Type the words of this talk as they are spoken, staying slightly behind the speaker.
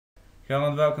Hello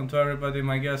and welcome to everybody.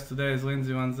 My guest today is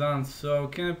Lindsey Vanzandt. So,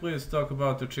 can you please talk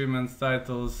about achievements,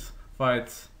 titles,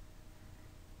 fights?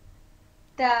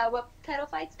 What title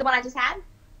fights? The one I just had?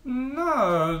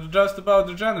 No, just about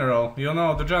the general. You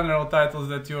know, the general titles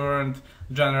that you earned,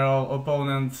 general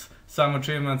opponents, some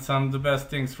achievements, some of the best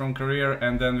things from career,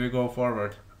 and then we go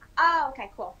forward. Oh,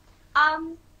 okay, cool.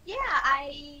 Yeah,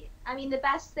 I mean, the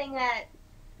best thing that,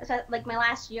 like, my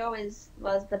last year was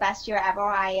the best year ever.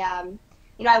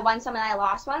 I won some and I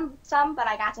lost some, but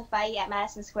I got to fight at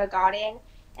Madison Square Garden,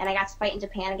 and I got to fight in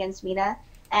Japan against Mina,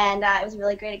 and it was a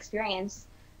really great experience.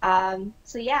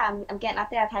 So yeah, I'm getting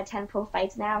up there. I've had 10 pro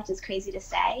fights now, which is crazy to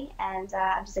say, and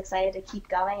I'm just excited to keep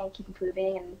going and keep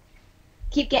improving and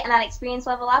keep getting that experience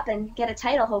level up and get a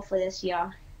title hopefully this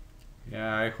year.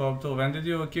 Yeah, I hope too. When did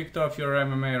you kick off your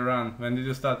MMA run? When did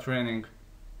you start training?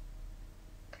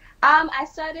 I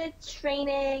started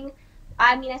training.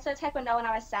 I started Taekwondo when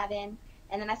I was 7,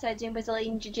 and then I started doing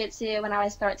Brazilian Jiu-Jitsu when I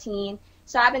was 13.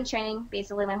 So I've been training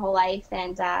basically my whole life,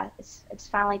 and it's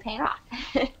finally paying off.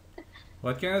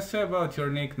 What can you say about your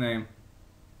nickname?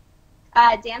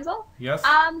 Damsel? Yes?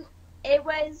 It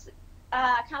was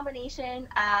a combination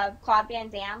of Claude Van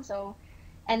Damme,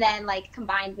 and then like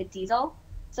combined with Diesel.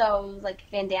 So it was like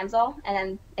Van Damsel, and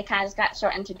then it kind of just got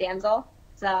shortened to Damsel.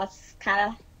 So it's kind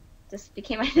of just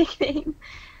became my nickname.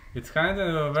 It's kind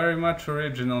of a very much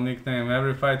original nickname.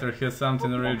 Every fighter has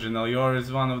something original. Yours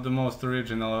is one of the most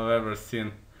original I've ever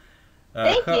seen.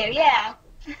 Thank you, yeah.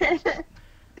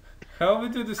 How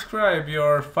would you describe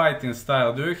your fighting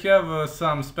style? Do you have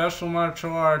some special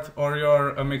martial art, or you're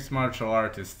a mixed martial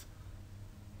artist?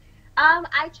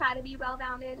 I try to be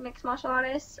well-rounded mixed martial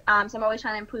artist. So I'm always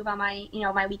trying to improve on my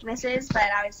weaknesses, but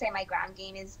I would say my ground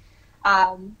game is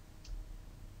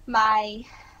my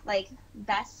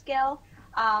best skill.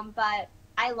 But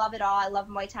I love it all. I love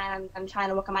Muay Thai. I'm trying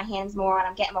to work on my hands more, and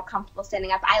I'm getting more comfortable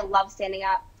standing up. I love standing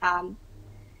up.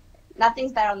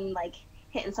 Nothing's better than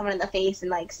hitting someone in the face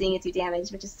and seeing it do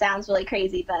damage, which just sounds really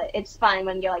crazy, but it's fun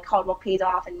when your hard work pays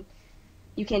off and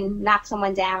you can knock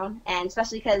someone down. And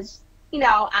especially because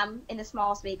I'm in the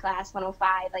smallest weight class,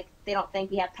 105. They don't think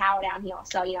we have power down here,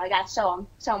 so I gotta show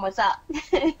them what's up.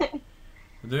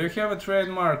 Do you have a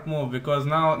trademark move? Because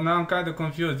now I'm kind of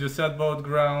confused. You said both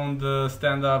ground,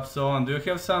 stand up, so on. Do you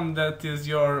have some that is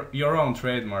your own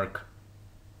trademark?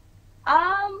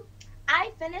 I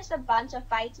finished a bunch of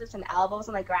fights with some elbows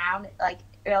on the ground,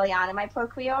 early on in my pro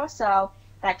career, so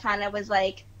that kind of was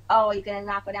oh, you're gonna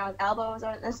knock her down with elbows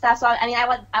and stuff. So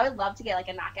I would love to get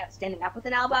a knockout standing up with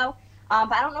an elbow,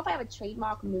 but I don't know if I have a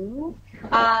trademark move.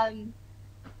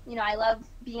 I love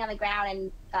being on the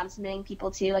ground and submitting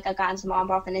people too. I've gotten some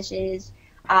armbar finishes.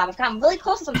 I've gotten really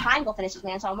close to some triangle finishes,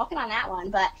 man. So I'm working on that one.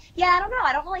 But yeah, I don't know.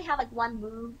 I don't really have one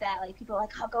move that people are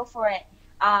I'll go for it.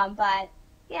 But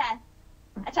yeah.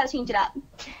 I try to change it up.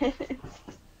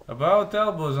 About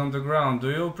elbows on the ground,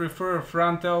 do you prefer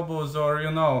front elbows or,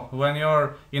 when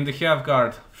you're in the half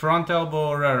guard, front elbow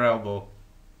or rear elbow?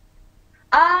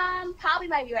 Probably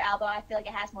my rear elbow. I feel like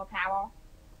it has more power.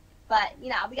 But, we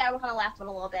gotta work on the left one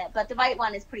a little bit. But the right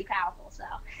one is pretty powerful, so.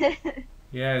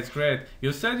 Yeah, it's great.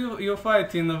 You said you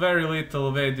fight in a very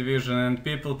little weight division and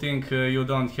people think you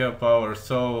don't have power.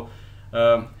 So,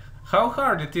 how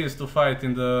hard it is to fight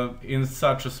in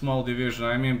such a small division?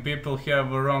 I mean, people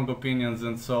have wrong opinions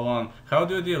and so on. How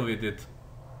do you deal with it?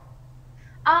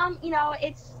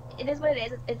 It is what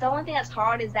it is. It's the only thing that's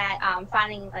hard is that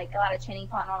finding a lot of training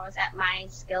partners at my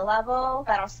skill level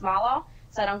that are smaller,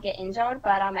 so I don't get injured.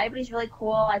 But everybody's really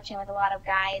cool. I've trained with a lot of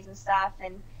guys and stuff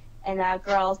and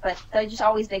girls, but they're just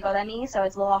always bigger than me, so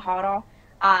it's a little harder.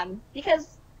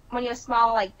 Because when you're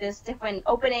small, there's different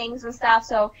openings and stuff,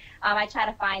 so I try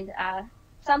to find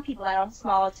some people that are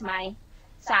smaller to my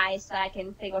size so I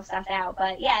can figure stuff out.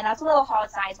 But yeah, no, it's a little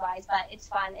hard size-wise, but it's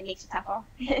fun. It makes it tougher.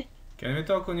 Can we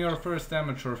talk on your first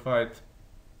amateur fight?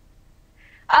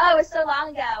 Oh, it was so long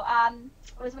ago.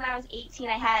 It was when I was 18.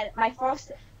 I had my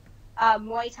first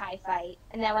Muay Thai fight,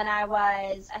 and then when I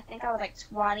think I was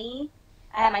 20,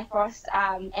 I had my first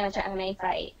amateur MMA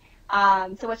fight.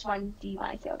 So which one do you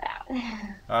want to hear about?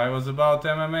 I was about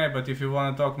MMA, but if you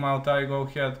want to talk Muay Thai, go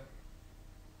ahead.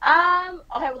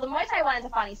 Okay, well the Muay Thai one is a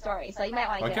funny story, so you might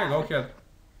want to Okay, go ahead.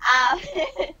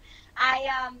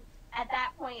 At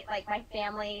that point, my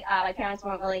family, my parents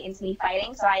weren't really into me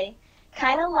fighting, so I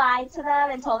kind of lied to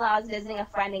them and told them I was visiting a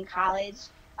friend in college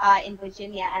in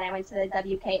Virginia, and I went to the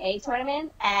WKA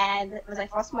tournament, and it was my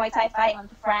first Muay Thai fight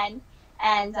with a friend,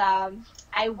 and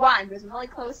I won. It was a really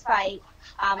close fight.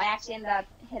 I actually ended up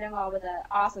hitting her with an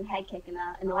awesome head kick in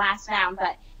the last round,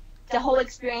 but the whole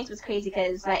experience was crazy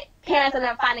because my parents ended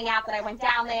up finding out that I went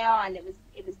down there and it was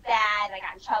bad and I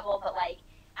got in trouble, but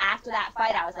after that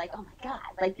fight, I was like, oh my god,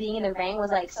 like being in the ring was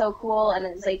like so cool, and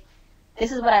it was like,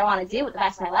 this is what I want to do with the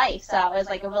rest of my life. So it was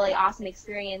like a really awesome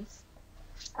experience.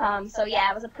 So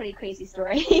yeah, it was a pretty crazy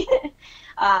story.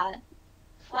 A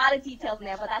lot of details in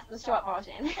there, but that's the short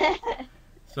version.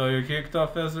 So you kicked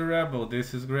off as a rebel.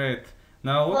 This is great.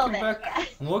 Now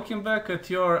looking back at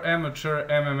your amateur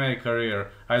MMA career,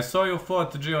 I saw you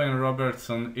fought Jillian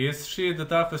Robertson. Is she the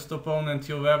toughest opponent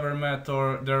you've ever met,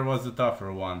 or there was a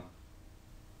tougher one?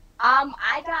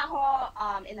 I got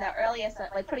her in the earliest,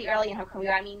 like pretty early in her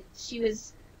career. I mean, she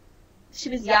was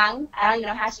young. I don't even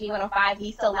know how she made 105.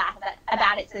 We still laugh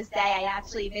about it to this day. I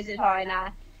actually visited her in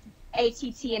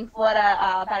ATT in Florida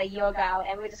about a year ago,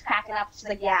 and we were just cracking up. She's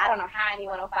like, yeah, I don't know how I made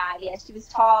 105. Yeah, she was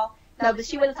tall. No, but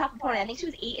she was a tough opponent. I think she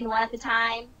was 8-1 at the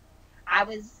time. I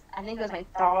think it was my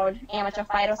third amateur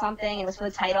fight or something. It was for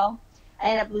the title. I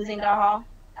ended up losing to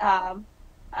her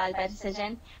by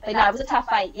decision. But no, it was a tough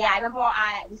fight. Yeah, I remember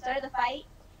we started the fight,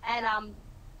 and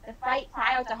the fight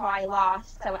prior to her, I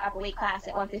lost. So I went up a weight class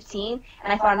at 115,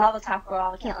 and I fought another tough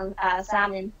girl, Caitlin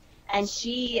Salmon, and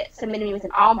she submitted me with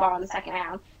an armbar in the second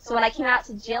round. So when I came out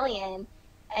to Jillian,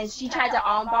 and she tried to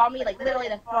armbar me, like literally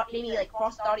maybe like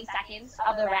first 30 seconds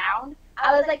of the round,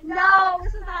 I was like, no,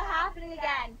 this is not happening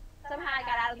again. Somehow I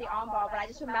got out of the armbar, but I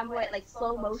just remember it like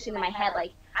slow motion in my head,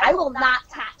 like, I will not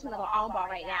tap to another armbar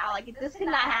right now. Like, this could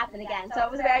not happen again. So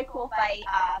it was a very cool fight.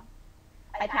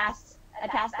 I passed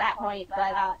that point,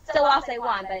 but still lost. I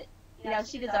won, but you know,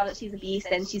 she deserves it. She's a beast,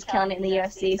 and she's killing it in the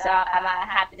UFC, so I'm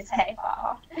happy to say for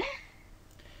her.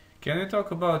 Can you talk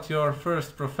about your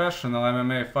first professional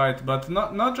MMA fight, but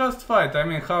not just fight? I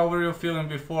mean, how were you feeling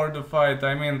before the fight?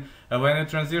 I mean, when you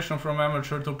transition from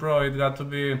amateur to pro, it got to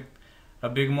be a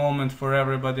big moment for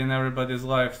everybody in everybody's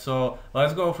life. So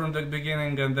let's go from the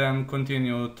beginning and then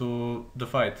continue to the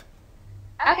fight.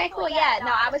 Okay, cool. Yeah,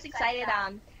 no, I was excited.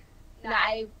 You know,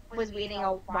 I was waiting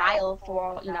a while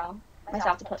for, you know,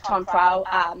 myself to turn pro.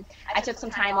 I took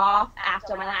some time off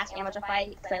after my last amateur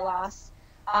fight because I lost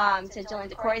to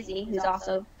Jillian DeCourcy, who's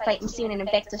also fighting soon in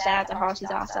Invicta. Shout out to her, she's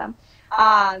awesome.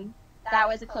 That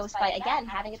was a close fight. Again,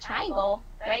 having a triangle,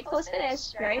 very close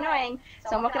finish, very annoying.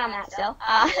 So I'm working on that still.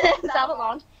 Still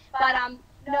launch. But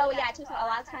no, yeah, I took a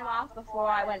lot of time off before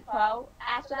I went pro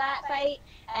after that fight,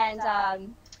 and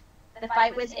the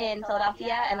fight was in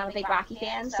Philadelphia, and I'm a big Rocky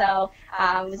fan, so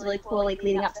it was really cool, like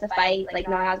leading up to the fight, like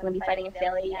knowing I was going to be fighting in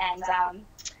Philly, and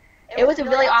it was a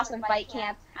really awesome fight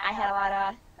camp. I had a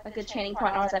lot of good training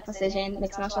partners at Precision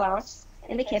Mixed Martial Arts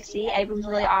in Poughkeepsie. Everybody was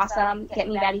really awesome,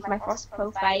 getting me ready for my first pro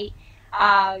fight.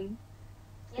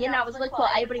 You know, it was really cool.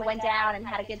 Everybody went down and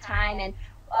had a good time, and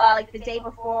like the day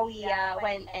before, we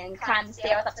went and climbed the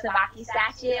stairs up to the Rocky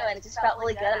statue, and it just felt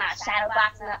really good. And I was shadow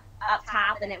boxing up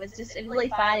top, and it was really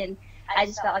fun, and I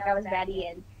just felt like I was ready.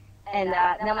 And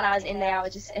then when I was in there,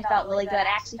 it felt really good. I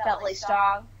actually felt really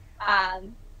strong.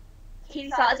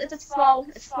 Katie saw it's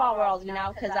a small world, you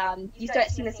know, because you start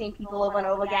seeing the same people over and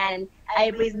over again, and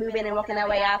everybody's moving and working their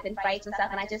way up in fights and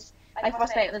stuff. And my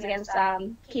first fight was against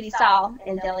Katie Saul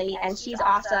in Philly, and she's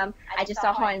awesome. I just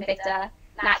saw her in Invicta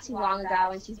not too long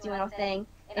ago, and she's doing her thing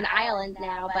in Ireland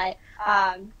now. But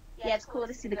yeah, it's cool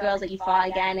to see the girls that you fought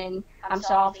again, and I'm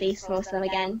sure I'll face most of them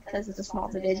again because it's a small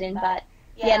division. But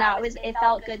yeah, no, it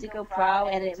felt good to go pro,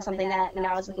 and it was something that, you know,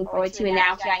 I was looking forward to. And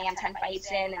now here I am, 10 fights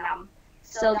in, and I'm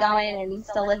still going and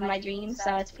still living my dreams,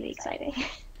 so it's pretty exciting.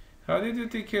 How did you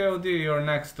TKO'd your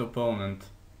next opponent?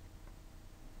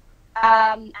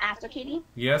 After Katie?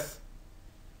 Yes.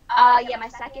 Yeah, my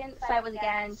second fight was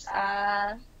against,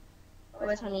 what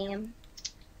was her name?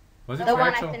 Was it the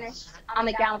Rachel? one I finished on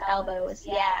the ground with elbows,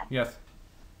 yeah. Yes.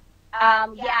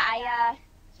 Yeah,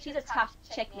 she's a tough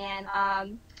chick, man.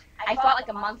 I fought like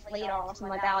a month later or something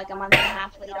like that, like a month and a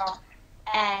half later,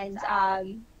 and,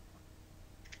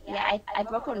 yeah, I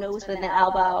broke her nose with an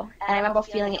elbow, and I remember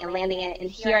feeling it and landing it and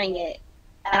hearing it,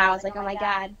 and I was like, oh my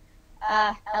god,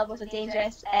 elbows are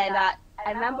dangerous, and I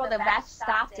remember the ref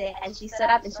stopped it, and she stood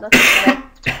up and she looked at me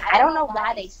like, I don't know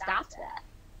why they stopped that,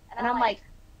 and I'm like,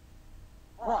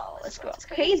 whoa, this girl's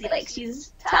crazy, like,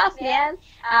 she's tough, man.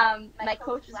 My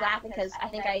coach was laughing because I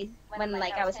think when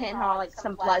I was hitting her, like,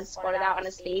 some blood spurted out on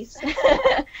his face.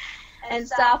 And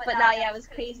stuff, but no, yeah, it was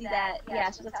crazy that,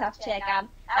 yeah, she was a tough chick.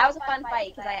 That was a fun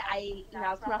fight because I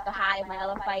was coming off the high of my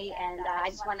other fight, and I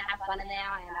just wanted to have fun in there,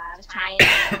 and I was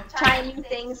trying new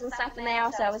things and stuff in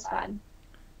there, so it was fun.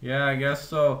 Yeah, I guess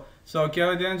so. So,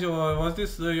 Kelly D'Angelo, was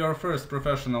this your first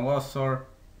professional loss, or?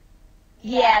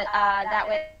 Yeah, that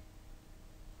was.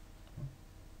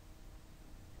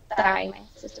 Sorry, my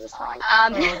sister was calling.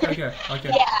 Okay.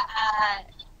 Yeah,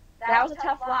 that was a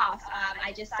tough loss.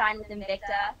 I just signed with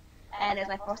Invicta. and it was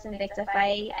my first Invicta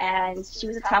fight, and she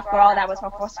was a tough girl. That was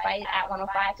her first fight at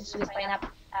 105 because she was fighting up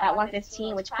at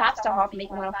 115, which props to her for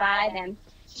making 105, and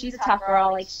she's a tough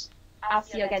girl. Like, I'll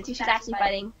see her again too. She's actually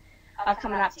fighting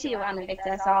coming up too on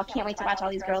Invicta, so I can't wait to watch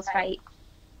all these girls fight.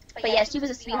 But yeah, she was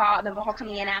a sweetheart. I remember her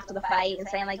coming in after the fight and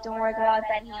saying like, "Don't worry, girl, I've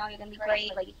been here. You're gonna be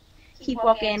great. Like, keep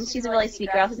working." She's a really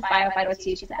sweet girl. She's a firefighter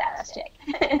too. She's a badass chick.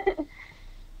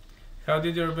 How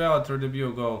did your Bellator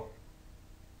debut go?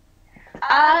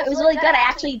 It was really good.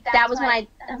 That was when it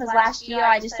was last year.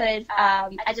 I just started,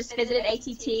 I just visited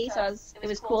ATT, so it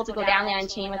was cool to go down there and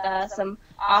train with some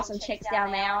awesome chicks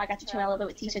down there. I got to train a little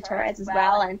bit with Tisha Torres as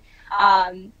well, and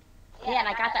yeah, and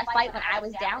I got that fight when I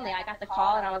was down there. I got the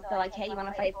call, and I was like, "Hey, you want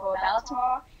to fight for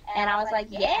Bellator?" And I was like,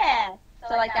 "Yeah."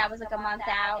 So like that was like a month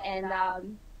out, and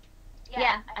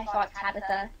yeah, I fought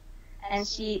Tabitha, and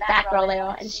that girl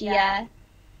there, and she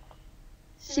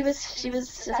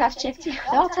was a tough chick too.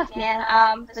 They're all tough, man.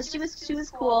 So she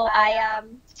was cool. I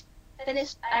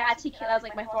finished. I got TKO. That was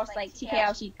like my first like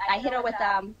TKO. I hit her with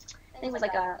I think it was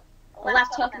like a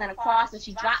left hook and then a cross, and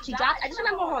she dropped. I just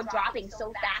remember her dropping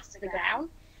so fast to the ground.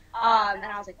 And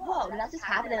I was like, whoa, did that just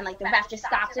happen? And like the ref just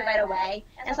stopped it right away.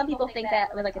 And some people think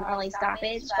that was like an early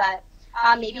stoppage, but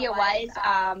maybe it was.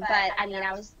 But I mean,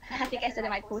 I think I said in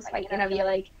my post-fight interview,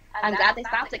 like, I'm glad they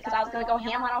stopped it because I was gonna go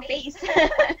ham on her face.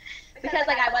 Because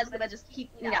like I was gonna just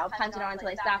keep, punching her until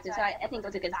they stopped it. So I think it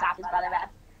was a good stoppage by the ref.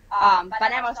 But I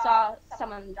never saw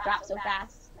someone drop so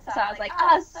fast. So I was like,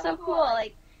 oh, it's so cool.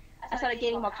 Like, I started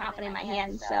getting more confident in my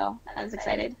hands, so I was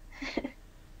excited.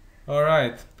 All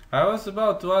right. I was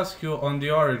about to ask you on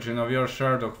the origin of your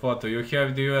Sherdog photo. You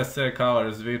have the USA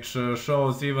colors, which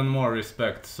shows even more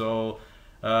respect. So,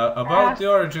 about the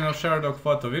origin of Sherdog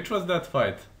photo, which was that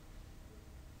fight?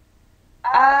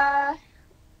 I'm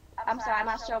sorry, I'm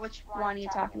not sure which one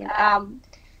you're talking about. Are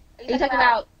you talking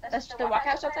about the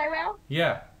walkout shorts I wear?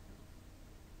 Yeah.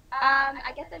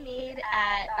 I get them made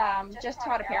at Just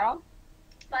Tart Apparel,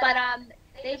 but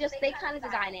they kind of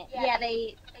design it. Yeah,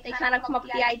 they kind of come up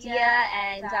with the idea,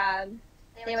 and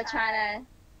they were trying to,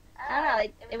 I don't know,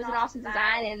 it was an awesome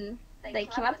design, and they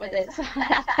came up with it, so I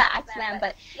have to ask them.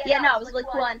 But yeah, no, it was really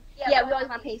cool, and yeah, we always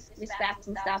want to pay respect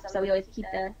and stuff, so we always keep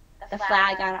the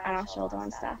flag on our shoulder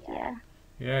and stuff. Yeah.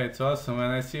 Yeah, it's awesome. When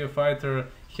I see a fighter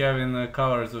having the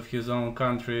colors of his own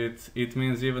country, it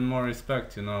means even more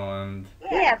respect, and...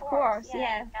 Yeah, of course,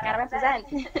 yeah. Gotta represent.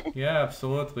 Yeah,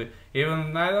 absolutely.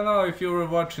 Even, I don't know if you were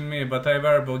watching me, but I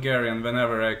wear Bulgarian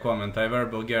whenever I comment. I wear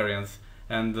Bulgarians,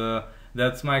 and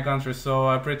that's my country, so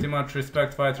I pretty much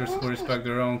respect fighters who respect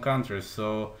their own countries,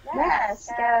 so...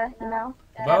 Yes,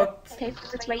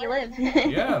 it's where you live.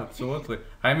 Yeah, absolutely.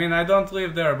 I mean, I don't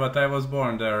live there, but I was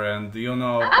born there, and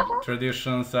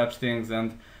traditions, such things.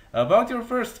 And about your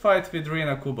first fight with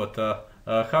Rina Kubota,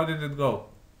 how did it go?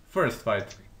 First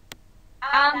fight.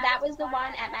 That was the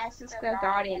one at Madison Square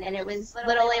Garden, and it was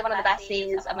literally one of the best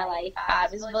days of my life.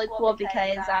 It was really cool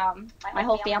because my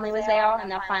whole family was there,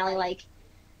 and they're finally like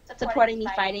supporting me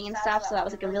fighting and stuff. So that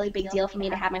was like a really big deal for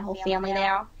me to have my whole family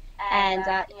there. And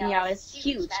it's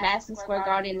huge. Madison Square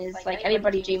Garden is like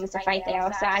everybody dreams to fight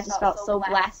there. So I just felt so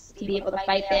blessed to be able to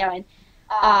fight there. And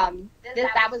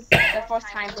that was the first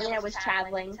time Lena was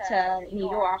traveling to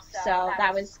New York, so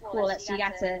that was cool that she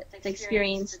got to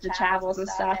experience the travels and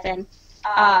stuff. And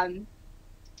so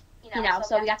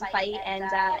we got to fight, and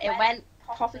it went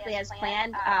perfectly as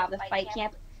planned. The fight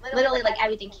camp, literally, like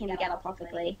everything came together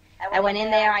perfectly. I went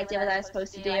in there, I did what I was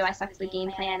supposed to do, I stuck to the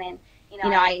game plan, and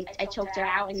I choked her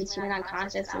out, and she went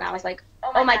unconscious, and I was like,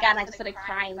 oh my god, and I just started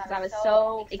crying because I was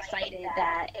so excited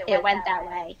that it went that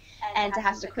way, and to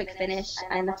have such a quick finish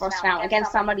in the first round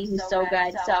against somebody who's so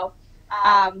good. So,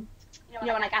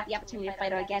 when I got the opportunity to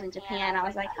fight her again in Japan, I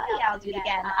was like, oh yeah, I'll do it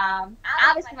again.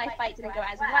 Obviously my fight didn't go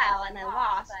as well, and I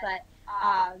lost, but,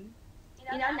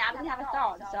 now we can have a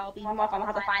third, so it'll be more fun. We'll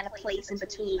have to find a place in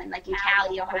between, like in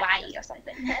Cali or Hawaii or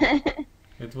something.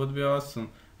 It would be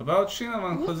awesome. About Shina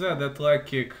Van Jose, that leg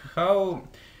kick, how...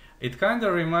 It kinda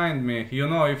remind me, if you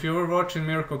were watching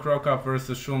Mirko Krokop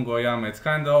versus Shungo Oyama, it's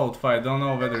kinda old fight, don't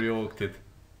know whether you looked it.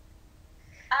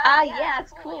 Yeah,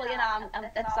 it's cool,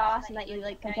 that's awesome that you're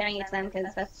like comparing it to them,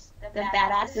 because they're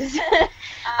badasses.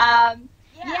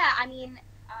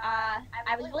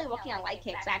 I was really working on leg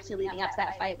kicks actually leading up to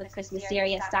that fight with Chris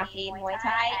Mysterious, Stockade, Muay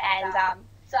Thai, and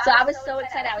so I was so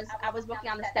excited. I was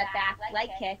working on the step back leg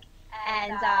kick,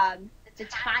 and the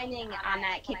timing on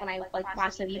that kick when I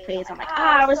watched the replays, I'm like,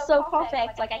 it was so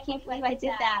perfect. Like, I can't believe I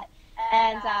did that.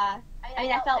 And I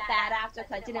felt bad after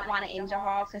because I didn't want to injure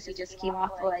her because she just came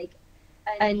off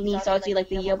a knee surgery like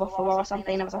the year before or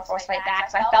something. It was a first fight back,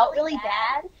 so I felt really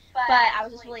bad. But I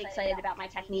was just really excited about my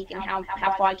technique and how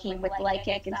far I came with the leg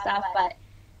kick and stuff. But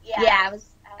yeah,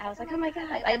 I was like, oh my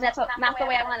god, that's not the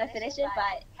way I want to finish it.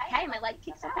 But hey, my leg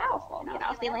kicks are powerful, you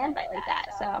know, if they land right like that.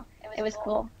 So it was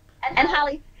cool. And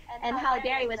Holly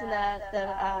Berry was in the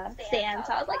stand,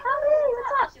 so I was like, Holly,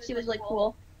 what's up? She was really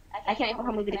cool. I can't wait for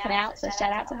her movie to come out, so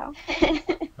shout out to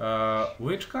her.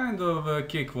 Which kind of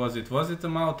kick was it? Was it a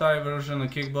Muay Thai version, a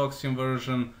kickboxing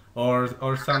version,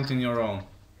 or something your own?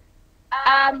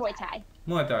 Muay Thai.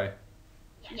 Muay Thai.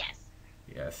 Yes.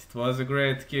 Yes, it was a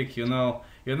great kick, you know,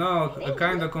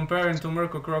 kind of comparing to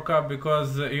Mirko Cro Cop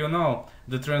because, you know,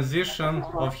 the transition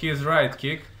of his right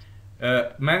kick,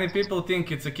 many people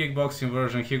think it's a kickboxing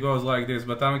version, he goes like this,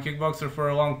 but I'm a kickboxer for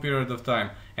a long period of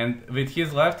time, and with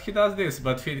his left he does this,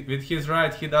 but with his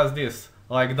right he does this,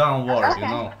 like downward, you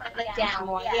know. Like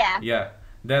downward, yeah. Yeah.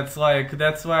 That's why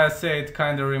I say it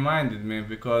kind of reminded me,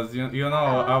 because you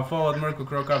know, I've followed Mirko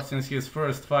Cro Cop since his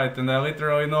first fight, and I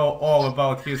literally know all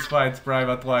about his fights,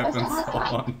 private life, and so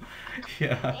on.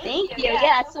 Yeah. Thank you.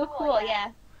 Yeah, that's so cool. Yeah.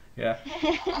 Yeah.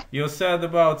 You said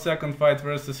about second fight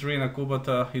versus Rina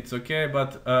Kubota, it's okay,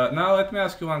 but now let me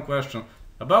ask you one question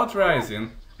about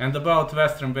Rising and about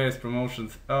Western-based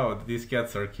promotions. Oh, these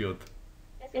cats are cute.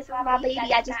 This is my baby.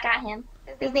 I just got him.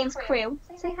 His name's Crew.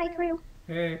 Say hi, Crew.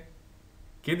 Hey.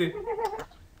 Kitty.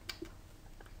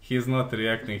 He's not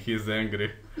reacting, he's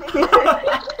angry.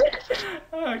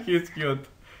 He's cute.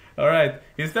 Alright,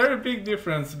 is there a big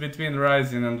difference between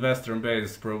Rising and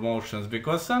Western-based promotions?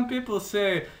 Because some people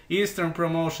say Eastern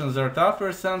promotions are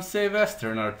tougher, some say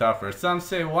Western are tougher, some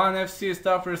say ONE FC is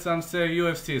tougher, some say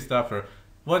UFC is tougher.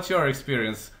 What's your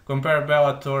experience? Compare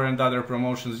Bellator and other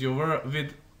promotions you were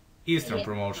with Eastern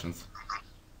promotions.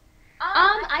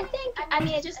 I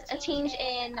mean, it's just a change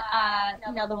in,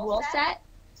 you know, the rule set.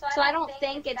 So I don't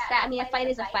think it's that, I mean, a fight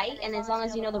is a fight, and as long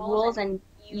as you know the rules and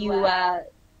you,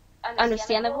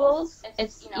 understand the rules,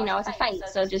 it's, you know, it's a fight.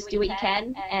 So just do what you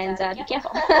can and, be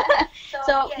careful.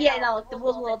 So, yeah, no, the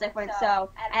rules were a little different, so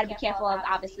I had to be careful of,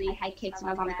 obviously, head kicks when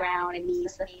I was on the ground and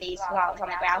knees to the face while I was on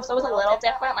the ground. So it was a little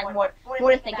different, like more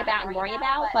to think about and worry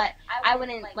about, but I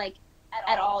wouldn't, like,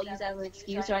 at all use that as an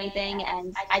excuse or anything,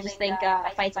 and I just think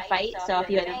a fight's a fight. So if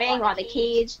you're in the ring or on the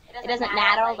cage, it doesn't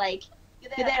matter, like,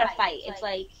 you're there to fight. It's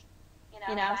like,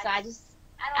 you know, so I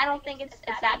don't think it's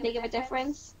that big of a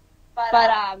difference,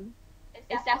 but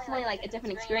it's definitely like a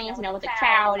different experience, you know, with the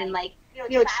crowd, and like,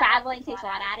 you know, traveling takes a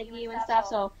lot out of you and stuff,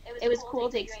 so it was cool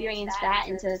to experience that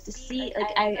and to see,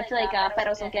 like, I feel like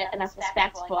fighters don't get enough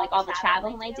respect for like all the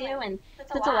traveling they do, and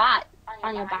it's a lot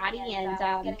on your body,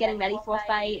 and getting ready for a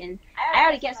fight, and I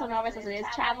already get so nervous as it is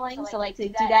traveling, so like to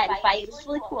do that and fight, it's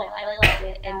really cool. I really liked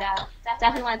it, and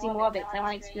definitely want to do more of it because I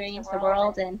want to experience the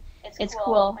world, and it's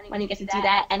cool when you get to do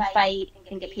that and fight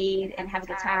and get paid and have a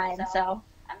good time, so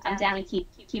I'm down to keep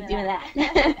doing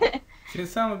that.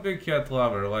 Since I'm a big cat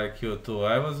lover like you too,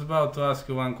 I was about to ask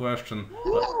you one question.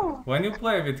 When you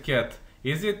play with cat,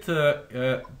 is it,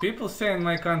 people say in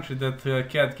my country that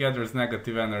cat gathers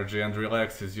negative energy and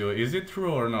relaxes you. Is it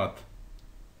true or not?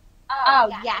 Oh,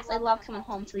 yes, I love coming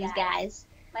home to these guys.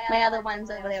 My other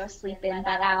ones over there are sleeping,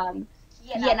 but,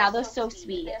 yeah, no, they're so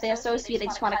sweet. They're so sweet, they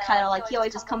just want to cuddle. Like, he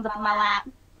always just comes up in my lap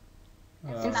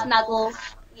and snuggles.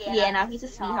 Yeah, no, he's a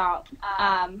sweetheart.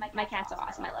 My cats are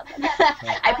awesome, I love them.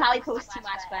 I probably post too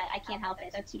much, but I can't help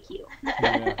it, they're too cute.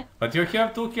 Yeah. But you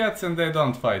have two cats and they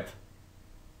don't fight?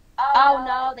 Oh,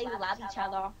 no, they love each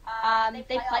other.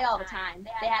 They play all the time.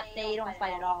 They don't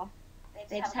fight at all.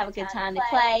 They just have a good time. They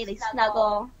play, they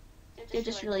snuggle. They're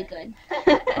just really good.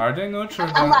 Are they nurtured?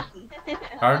 I'm lucky.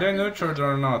 Are they nurtured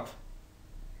or not?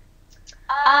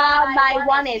 My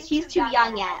one is, he's too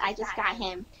young yet. I just got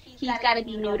him. He's got to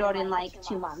be neutered in like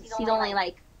 2 months. He's only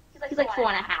like, he's like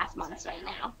 4.5 months right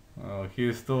now. Oh,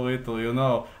 he's too little, you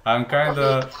know. I'm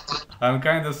kinda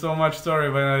so much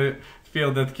sorry when I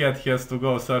feel that cat has to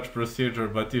go such procedure,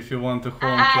 but if you want a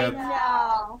home cat...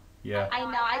 I know. Yeah. I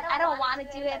know. I don't want to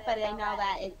do it, but I know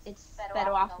that it's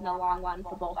better off in the long run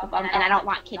for both of them, and I don't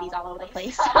want kitties all over the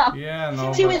place. So. Yeah,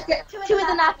 no. Two is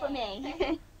enough for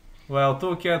me. Well,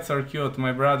 2 cats are cute.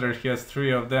 My brother has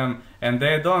 3 of them, and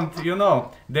they don't, you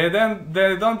know, they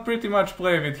don't pretty much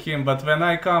play with him, but when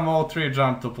I come, all 3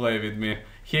 jump to play with me.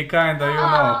 He kinda, you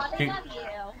know... They love you.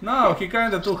 No, he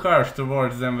kinda too harsh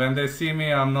towards them. When they see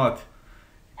me, I'm not.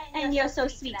 And you're so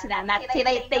sweet to them.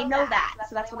 They know that,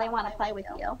 so that's why they want to play with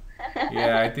you.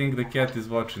 Yeah, I think the cat is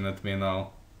watching at me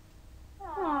now.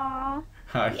 Aww.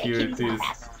 Here it is.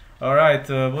 Alright,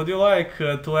 would you like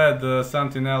to add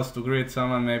something else to greet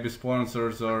someone, maybe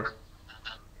sponsors or...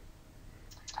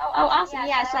 Oh, awesome.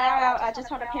 Yeah, shout out Just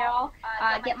Heart Apparel.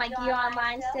 Get my gear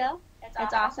online still.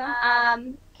 It's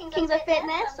awesome. Kings of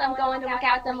Fitness, I'm going to work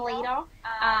out with them later.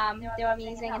 They're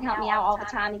amazing and help me out all the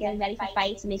time and getting ready for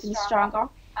fights and making me stronger.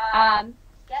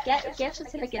 Get gift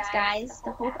certificates, guys.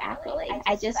 The Hope Accolade.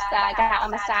 I just got a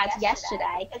massage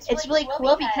yesterday. It's really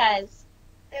cool because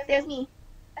there's me.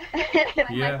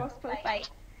 Yeah. My first pro fight.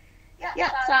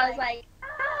 Yeah, so I was like,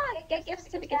 get gift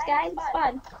certificates, guys. It's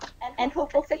fun. And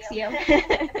Hope will fix you.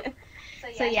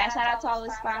 So yeah, shout out to all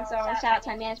the sponsors. Shout out to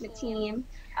my management team.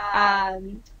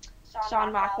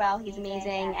 Sean Rockwell, he's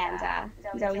amazing, and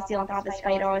he's always dealing with all his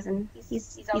fighters, and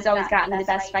he's always gotten me the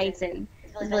best fights, and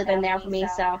he's really been there for me.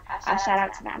 So shout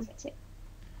out to them too.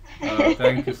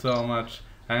 Thank you so much.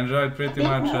 I enjoyed pretty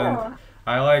much, and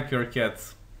I like your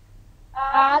cats.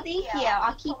 Thank you.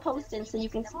 I'll keep posting so you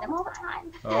can see them all the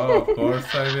time. Oh, of course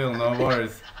I will, no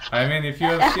worries. I mean, if you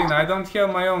have seen, I don't have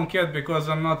my own cat because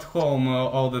I'm not home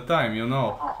all the time, you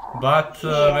know. But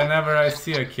whenever I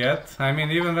see a cat, I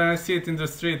mean, even when I see it in the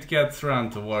street, cats run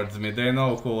towards me. They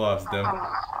know who loves them.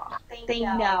 They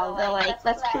know. They're like,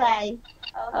 let's play.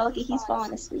 Oh, look, he's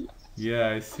falling asleep. Yeah,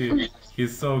 I see.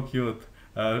 He's so cute.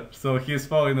 So he's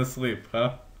falling asleep,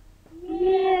 huh?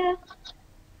 Yeah.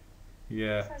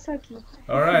 Yeah. So cute.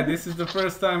 Alright, this is the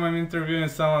first time I'm interviewing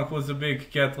someone who's a big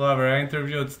cat lover. I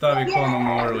interviewed Stavi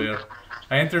Konomo earlier.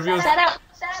 I interviewed... Shout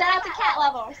out to cat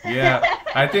lovers. Yeah,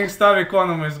 I think Stavi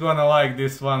Konomo is gonna like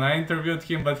this one. I interviewed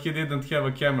him, but he didn't have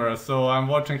a camera, so I'm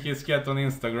watching his cat on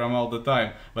Instagram all the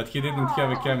time. But he didn't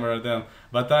have a camera then.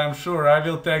 But I'm sure I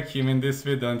will tag him in this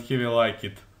video and he will like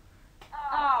it.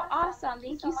 Oh, awesome.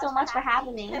 Thank you so much for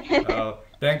having me.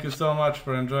 Thank you so much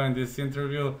for enjoying this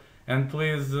interview. And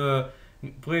please,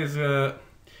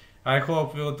 I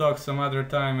hope we'll talk some other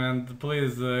time. And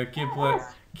please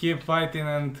keep fighting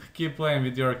and keep playing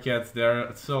with your cats.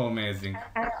 They're so amazing.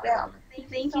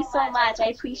 Thank you so much. I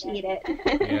appreciate it.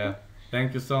 Yeah.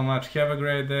 Thank you so much. Have a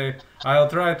great day. I'll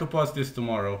try to post this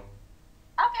tomorrow.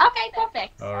 Okay,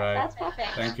 perfect. All right. That's perfect.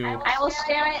 Thank you. I will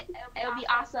share it. It will be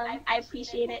awesome. I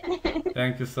appreciate it.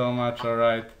 Thank you so much. All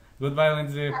right. Goodbye,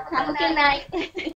 Lindsey. Have a good night.